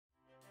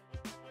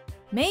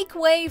Make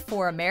way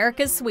for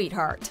America's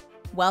sweetheart.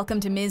 Welcome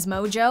to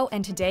MsMojo,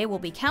 and today we'll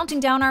be counting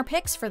down our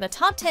picks for the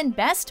top 10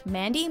 best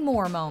Mandy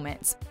Moore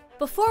moments.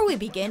 Before we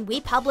begin, we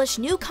publish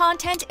new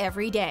content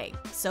every day,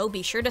 so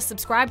be sure to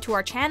subscribe to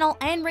our channel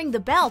and ring the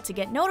bell to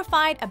get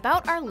notified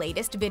about our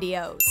latest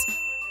videos.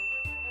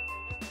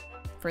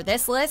 For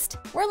this list,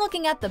 we're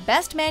looking at the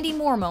best Mandy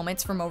Moore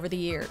moments from over the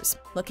years,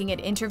 looking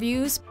at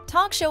interviews,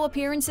 talk show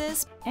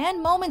appearances,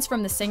 and moments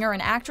from the singer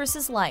and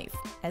actress's life,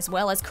 as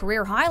well as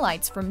career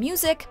highlights from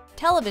music,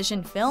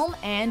 television, film,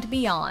 and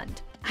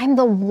beyond. I'm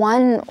the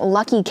one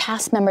lucky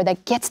cast member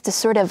that gets to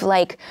sort of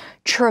like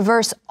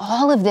traverse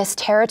all of this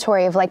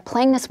territory of like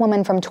playing this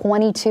woman from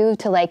 22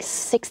 to like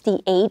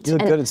 68. You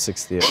look good at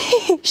 68.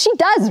 She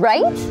does,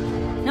 right?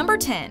 Number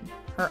 10.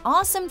 Her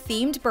awesome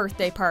themed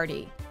birthday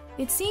party.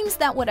 It seems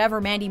that whatever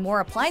Mandy Moore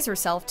applies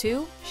herself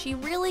to, she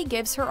really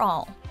gives her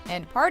all,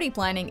 and party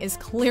planning is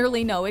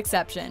clearly no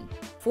exception.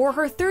 For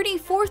her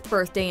 34th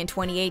birthday in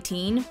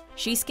 2018,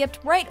 she skipped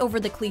right over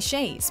the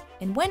cliches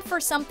and went for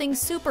something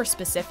super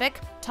specific,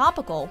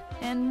 topical,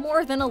 and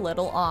more than a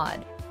little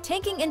odd.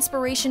 Taking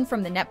inspiration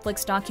from the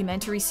Netflix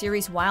documentary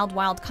series Wild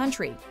Wild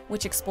Country,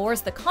 which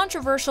explores the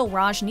controversial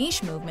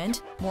Rajneesh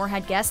movement, Moore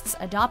had guests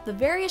adopt the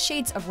various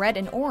shades of red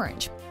and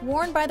orange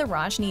worn by the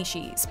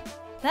Rajneeshis.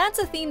 That's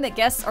a theme that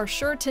guests are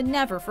sure to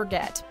never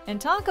forget,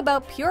 and talk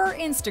about pure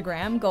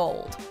Instagram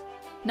gold.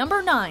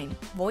 Number 9.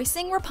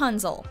 Voicing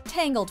Rapunzel,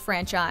 Tangled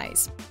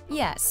franchise.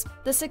 Yes,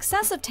 the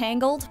success of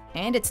Tangled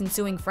and its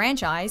ensuing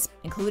franchise,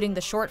 including the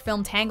short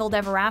film Tangled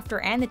Ever After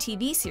and the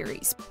TV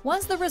series,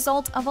 was the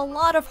result of a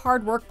lot of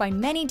hard work by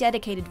many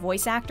dedicated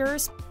voice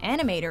actors,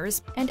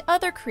 animators, and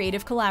other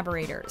creative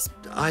collaborators.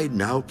 I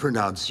now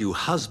pronounce you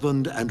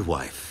husband and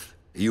wife.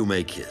 You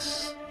may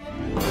kiss.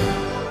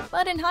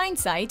 But in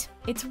hindsight,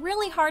 it's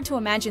really hard to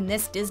imagine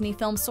this Disney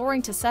film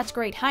soaring to such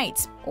great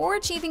heights, or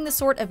achieving the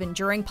sort of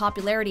enduring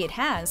popularity it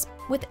has,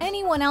 with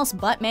anyone else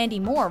but Mandy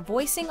Moore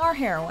voicing our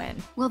heroine.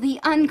 Well, the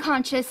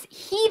unconscious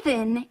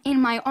heathen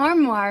in my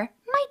armoire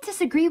might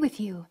disagree with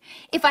you.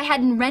 If I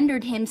hadn't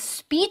rendered him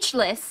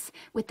speechless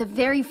with the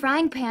very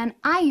frying pan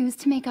I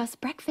used to make us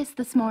breakfast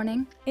this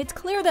morning. It's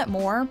clear that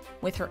Moore,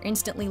 with her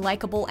instantly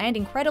likable and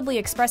incredibly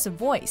expressive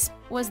voice,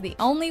 was the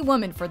only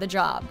woman for the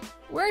job.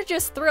 We're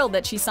just thrilled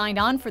that she signed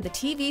on for the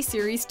TV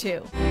series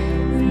too.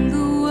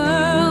 The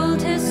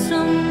world has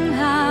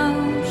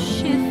somehow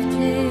shifted.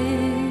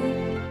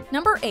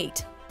 Number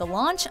 8. The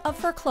launch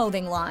of her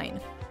clothing line.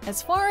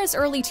 As far as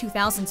early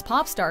 2000s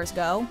pop stars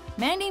go,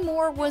 Mandy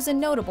Moore was a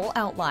notable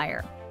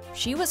outlier.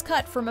 She was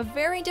cut from a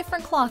very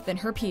different cloth than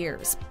her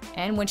peers,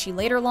 and when she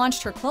later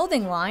launched her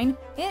clothing line,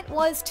 it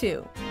was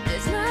too.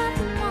 There's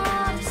nothing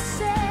more to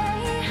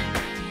say.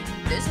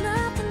 There's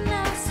nothing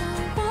else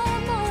I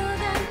want more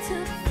than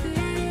to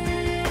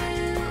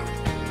feel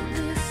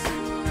this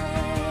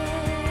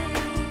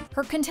way.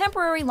 Her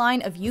contemporary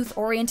line of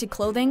youth-oriented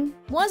clothing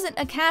wasn't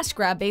a cash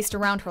grab based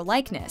around her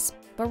likeness,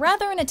 but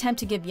rather an attempt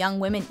to give young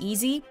women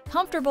easy,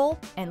 comfortable,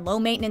 and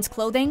low-maintenance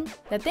clothing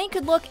that they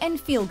could look and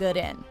feel good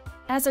in.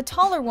 As a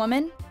taller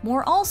woman,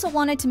 Moore also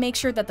wanted to make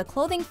sure that the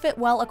clothing fit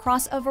well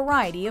across a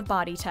variety of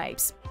body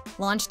types.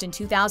 Launched in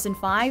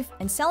 2005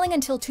 and selling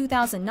until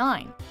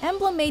 2009,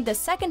 Emblem made the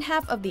second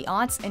half of the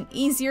aughts an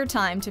easier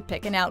time to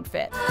pick an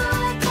outfit.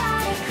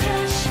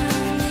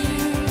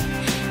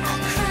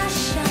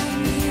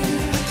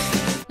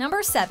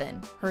 Number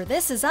 7. Her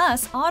This Is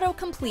Us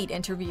Autocomplete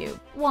interview,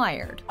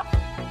 Wired.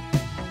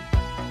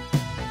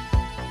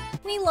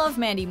 We love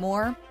Mandy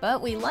Moore, but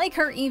we like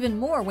her even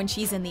more when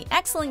she's in the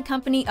excellent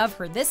company of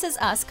her This Is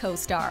Us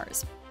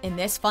co-stars. In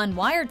this fun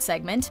Wired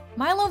segment,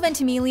 Milo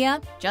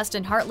Ventimiglia,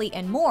 Justin Hartley,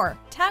 and more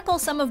tackle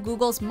some of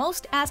Google's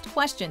most asked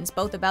questions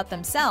both about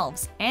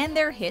themselves and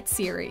their hit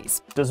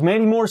series. Does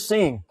Mandy Moore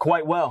sing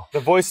quite well? The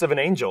voice of an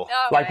angel.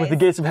 Oh, Like with the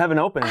gates of heaven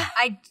opening.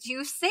 I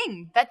do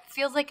sing. That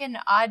feels like an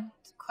odd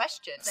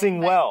question.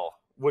 Sing well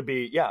would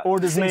be, yeah. Or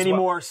does sings Mandy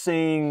well. Moore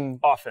sing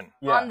Often.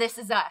 Yeah. On This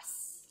Is Us.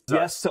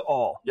 Yes to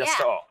all? Yes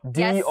Yeah. to all. D,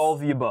 Yes. all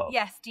the above.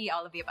 Yes, D,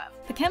 all of the above.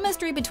 The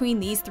chemistry between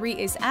these three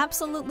is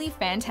absolutely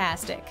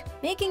fantastic,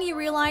 making you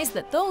realize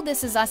that though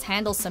This Is Us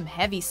handles some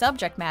heavy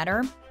subject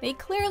matter, they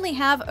clearly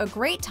have a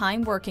great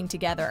time working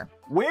together.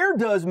 Where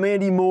does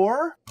Mandy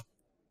Moore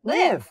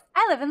live?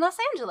 I live in Los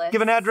Angeles.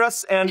 Give an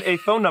address and a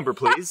phone number,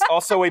 please.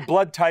 Also, a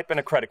blood type and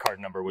a credit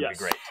card number would Yes.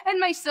 be great. And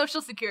my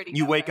social security You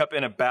number. wake up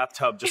in a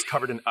bathtub just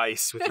covered in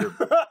ice with your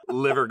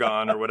liver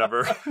gone or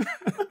whatever.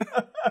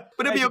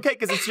 But it'd be okay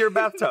because it's your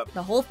bathtub.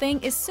 The whole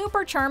thing is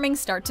super charming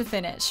start to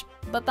finish.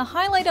 But the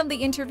highlight of the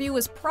interview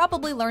was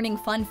probably learning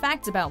fun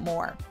facts about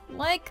Moore,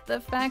 like the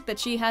fact that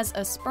she has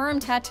a sperm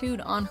tattooed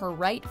on her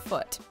right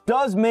foot.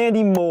 Does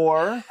Mandy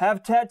Moore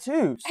have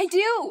tattoos? I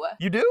do.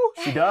 You do?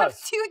 She I have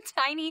does. two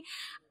tiny...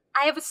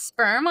 I have a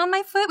sperm on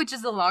my foot, which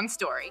is a long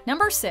story.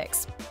 Number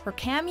 6. Her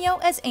cameo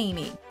as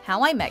Amy,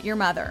 How I Met Your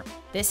Mother.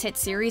 This hit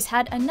series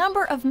had a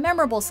number of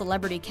memorable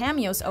celebrity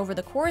cameos over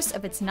the course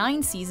of its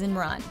 9-season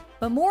run,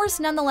 but Moore's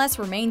nonetheless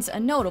remains a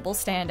notable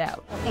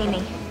standout.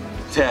 Amy.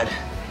 Ted.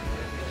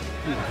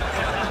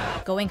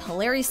 Going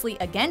hilariously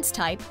against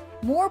type,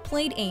 Moore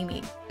played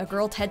Amy, a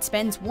girl Ted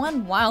spends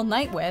one wild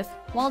night with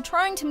while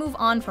trying to move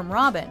on from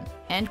Robin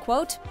and,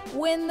 quote,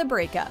 win the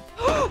breakup.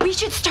 We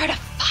should start a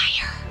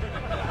fire.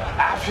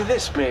 After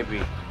this,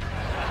 maybe.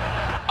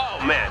 Oh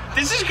man,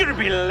 this is gonna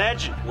be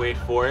legend. Wait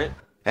for it.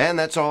 And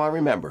that's all I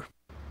remember.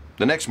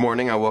 The next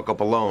morning, I woke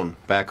up alone,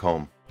 back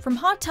home. From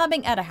hot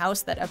tubbing at a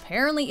house that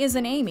apparently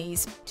isn't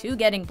Amy's, to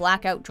getting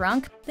blackout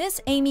drunk,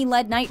 this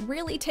Amy-led night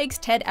really takes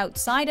Ted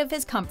outside of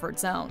his comfort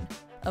zone.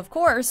 Of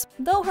course,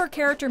 though her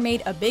character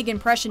made a big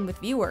impression with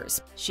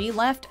viewers, she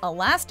left a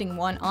lasting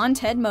one on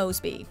Ted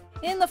Mosby,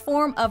 in the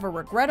form of a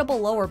regrettable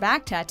lower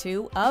back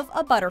tattoo of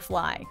a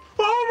butterfly.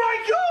 Oh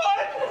my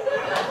god!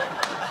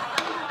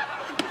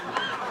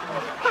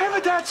 I have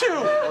a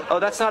tattoo! Oh,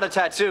 that's not a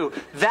tattoo.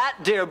 That,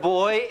 dear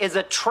boy, is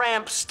a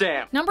tramp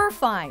stamp. Number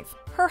 5.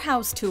 Her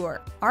house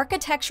tour,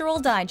 Architectural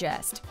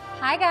Digest.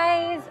 Hi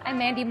guys, I'm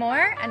Mandy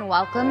Moore and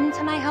welcome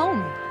to my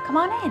home. Come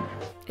on in.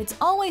 It's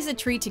always a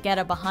treat to get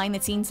a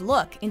behind-the-scenes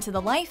look into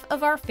the life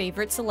of our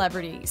favorite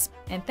celebrities.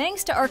 And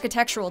thanks to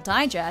Architectural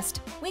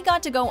Digest, we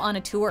got to go on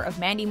a tour of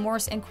Mandy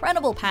Moore's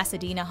incredible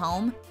Pasadena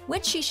home,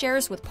 which she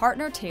shares with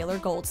partner Taylor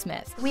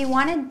Goldsmith. We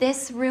wanted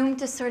this room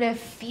to sort of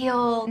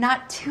feel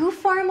not too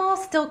formal,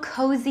 still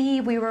cozy.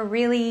 We were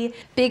really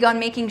big on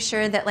making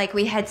sure that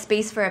we had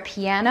space for a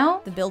piano.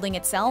 The building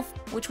itself,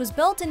 which was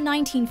built in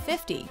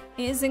 1950,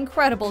 is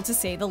incredible to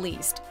say the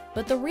least.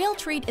 But the real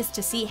treat is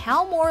to see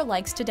how Moore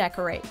likes to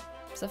decorate.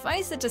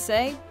 Suffice it to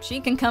say, she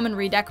can come and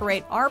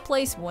redecorate our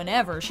place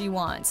whenever she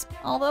wants,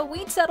 although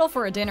we'd settle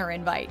for a dinner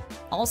invite.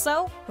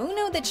 Also, who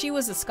knew that she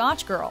was a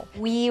Scotch girl?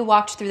 We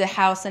walked through the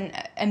house and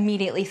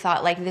immediately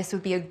thought this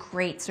would be a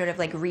great sort of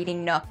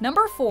reading nook.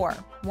 Number 4.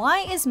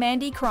 Why is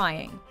Mandy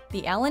Crying?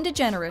 The Ellen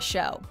DeGeneres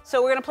Show.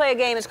 So we're gonna play a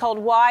game. It's called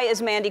Why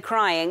is Mandy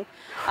Crying?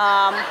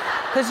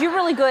 Because you're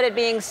really good at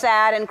being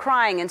sad and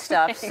crying and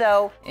stuff,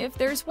 so. If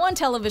there's one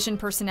television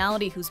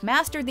personality who's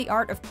mastered the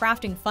art of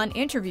crafting fun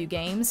interview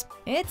games,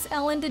 it's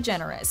Ellen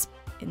DeGeneres.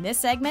 In this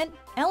segment,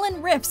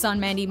 Ellen riffs on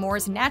Mandy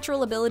Moore's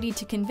natural ability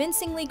to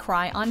convincingly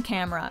cry on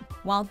camera,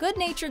 while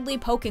good-naturedly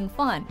poking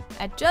fun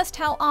at just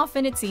how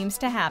often it seems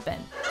to happen.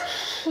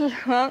 He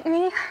want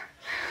me?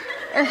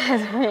 Or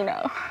has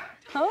Reno?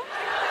 Huh?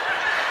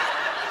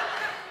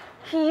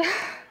 He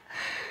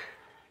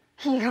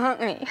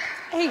got me.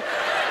 Hey.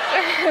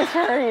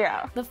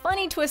 The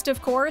funny twist,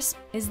 of course,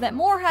 is that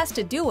Moore has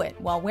to do it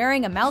while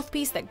wearing a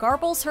mouthpiece that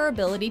garbles her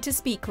ability to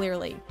speak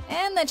clearly,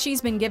 and that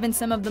she's been given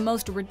some of the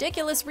most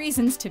ridiculous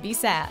reasons to be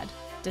sad.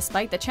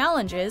 Despite the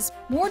challenges,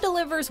 Moore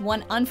delivers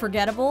one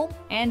unforgettable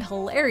and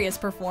hilarious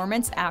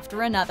performance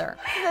after another.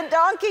 The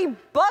donkey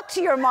bucked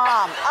your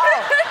mom.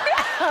 Oh,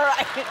 all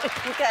right,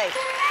 okay.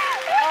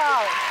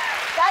 Oh,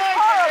 that's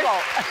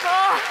horrible.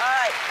 All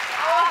right.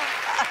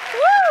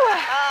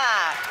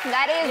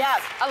 That is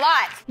a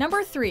lot.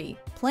 Number 3.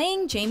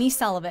 Playing Jamie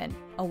Sullivan,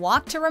 A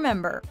Walk to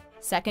Remember.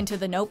 Second to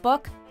The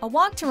Notebook, A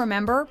Walk to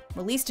Remember,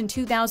 released in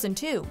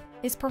 2002,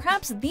 is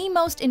perhaps the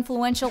most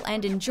influential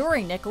and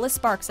enduring Nicholas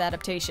Sparks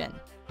adaptation.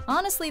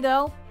 Honestly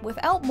though,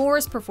 without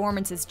Moore's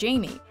performance as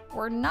Jamie,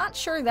 we're not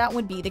sure that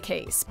would be the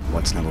case.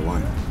 What's number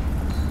 1?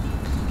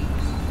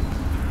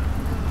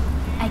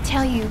 I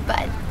tell you,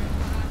 but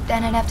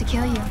then I'd have to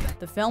kill you.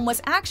 The film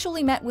was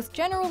actually met with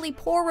generally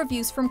poor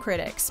reviews from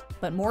critics,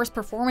 but Moore's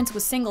performance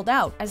was singled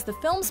out as the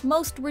film's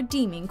most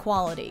redeeming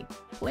quality.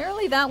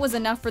 Clearly that was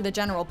enough for the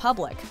general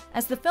public,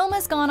 as the film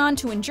has gone on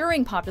to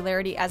enduring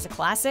popularity as a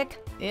classic,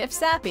 if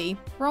sappy,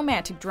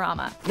 romantic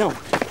drama. No,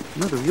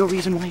 the real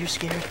reason why you're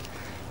scared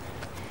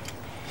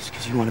is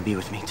because you want to be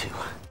with me too.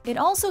 It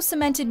also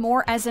cemented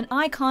Moore as an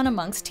icon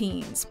amongst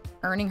teens,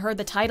 earning her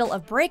the title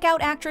of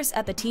Breakout Actress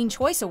at the Teen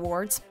Choice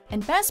Awards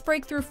and Best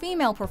Breakthrough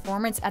Female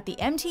Performance at the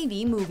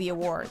MTV Movie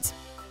Awards.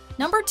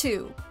 Number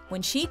 2.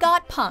 When She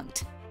Got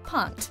Punked.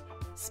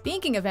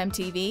 Speaking of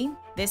MTV,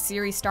 this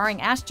series starring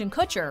Ashton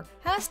Kutcher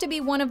has to be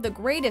one of the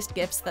greatest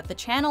gifts that the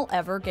channel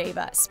ever gave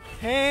us.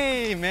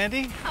 Hey,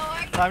 Mandy. How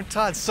are you? I'm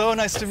Todd. So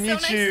nice to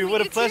meet you.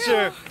 What a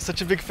pleasure.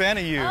 Such a big fan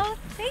of you. Oh,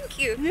 thank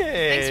you.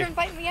 Yay. Thanks for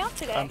inviting me out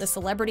today. The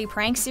Celebrity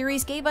Prank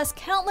series gave us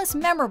countless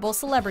memorable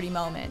celebrity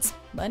moments,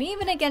 but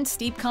even against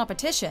steep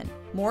competition,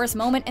 Moore's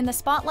moment in the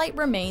spotlight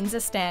remains a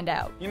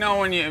standout. You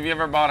know, have you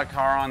ever bought a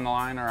car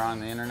online or on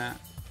the internet?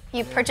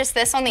 You purchased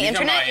this on the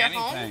internet, your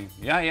home?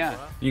 Yeah.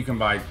 You can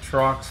buy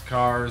trucks,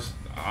 cars,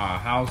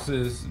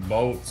 houses,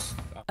 boats.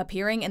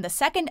 Appearing in the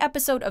second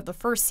episode of the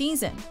first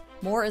season,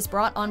 Moore is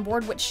brought on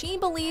board what she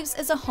believes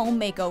is a home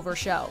makeover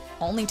show,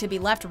 only to be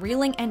left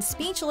reeling and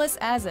speechless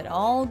as it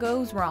all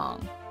goes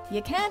wrong.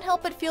 You can't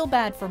help but feel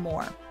bad for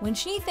Moore when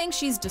she thinks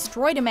she's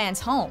destroyed a man's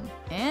home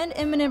and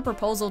imminent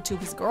proposal to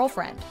his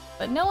girlfriend.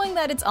 But knowing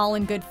that it's all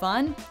in good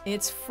fun,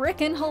 it's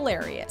frickin'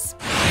 hilarious.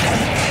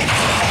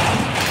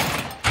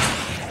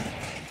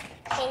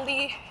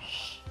 Holy.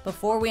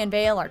 Before we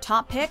unveil our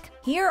top pick,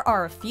 here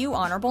are a few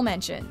honorable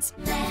mentions.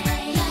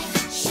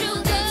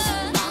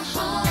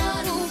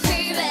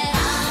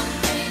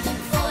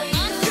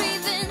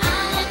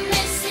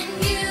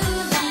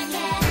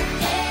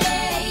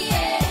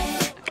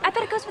 I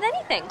bet it goes with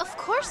anything. Of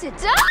course it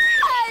does!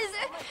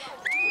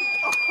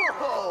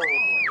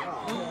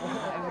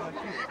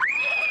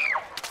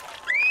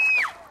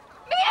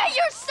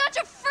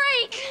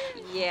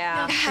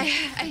 Yeah.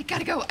 I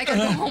gotta go. I gotta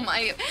go home.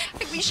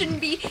 We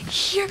shouldn't be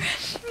here.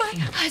 My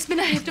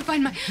husband, I have to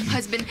find my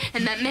husband.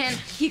 And that man,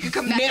 he could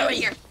come back out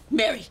here.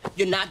 Mary,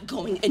 you're not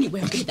going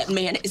anywhere, okay? That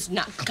man is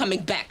not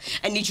coming back.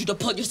 I need you to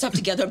pull yourself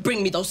together and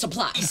bring me those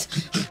supplies.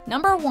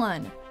 Number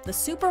 1. The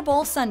Super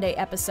Bowl Sunday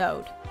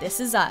episode, This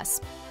Is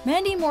Us.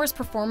 Mandy Moore's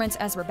performance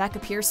as Rebecca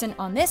Pearson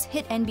on this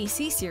hit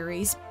NBC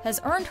series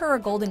has earned her a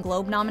Golden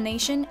Globe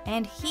nomination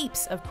and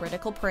heaps of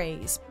critical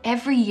praise.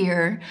 Every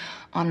year,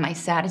 on my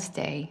saddest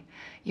day,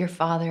 your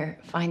father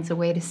finds a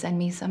way to send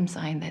me some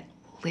sign that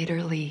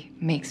literally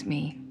makes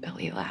me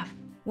belly laugh.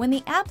 When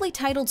the aptly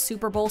titled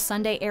Super Bowl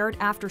Sunday aired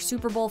after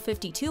Super Bowl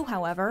 52,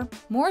 however,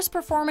 Moore's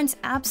performance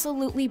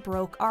absolutely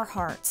broke our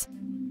hearts.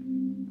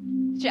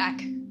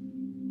 Jack.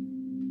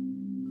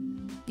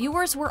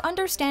 Viewers were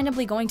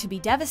understandably going to be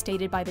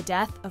devastated by the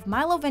death of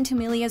Milo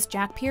Ventimiglia's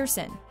Jack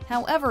Pearson,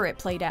 however it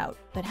played out.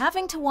 But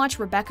having to watch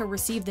Rebecca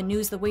receive the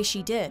news the way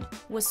she did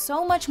was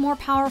so much more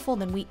powerful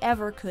than we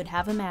ever could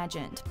have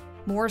imagined.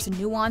 Moore's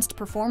nuanced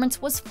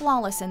performance was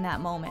flawless in that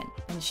moment,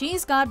 and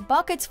she's got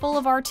buckets full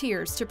of our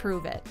tears to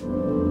prove it.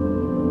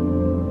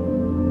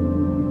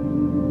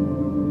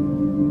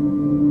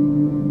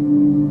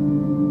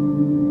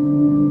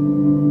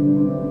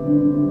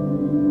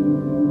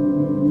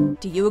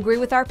 Do you agree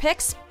with our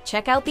picks?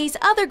 Check out these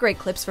other great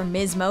clips from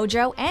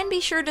MsMojo and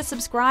be sure to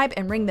subscribe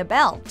and ring the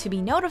bell to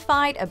be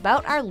notified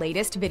about our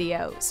latest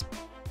videos.